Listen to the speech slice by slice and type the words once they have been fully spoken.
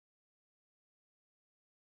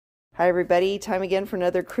Hi everybody, time again for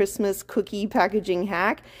another Christmas cookie packaging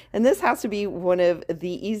hack, and this has to be one of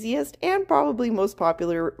the easiest and probably most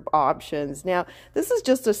popular options. Now this is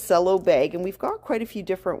just a Cello bag, and we've got quite a few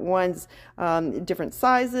different ones, different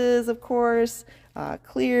sizes of course,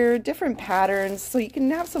 clear, different patterns, so you can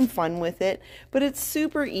have some fun with it. But it's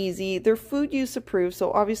super easy. They're food use approved,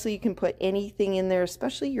 so obviously you can put anything in there,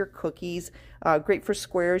 especially your cookies. Great for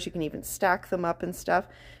squares. You can even stack them up and stuff.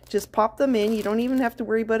 Just pop them in. You don't even have to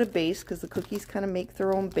worry about a base because the cookies kind of make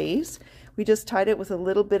their own base. We just tied it with a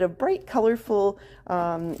little bit of bright, colorful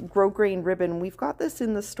grosgrain ribbon. We've got this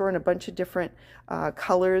in the store in a bunch of different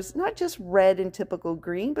colors, not just red and typical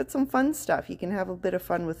green, but some fun stuff. You can have a bit of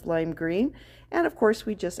fun with lime green. And of course,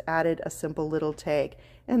 we just added a simple little tag.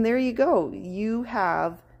 And there you go. You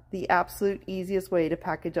have the absolute easiest way to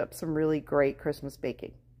package up some really great Christmas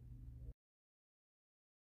baking.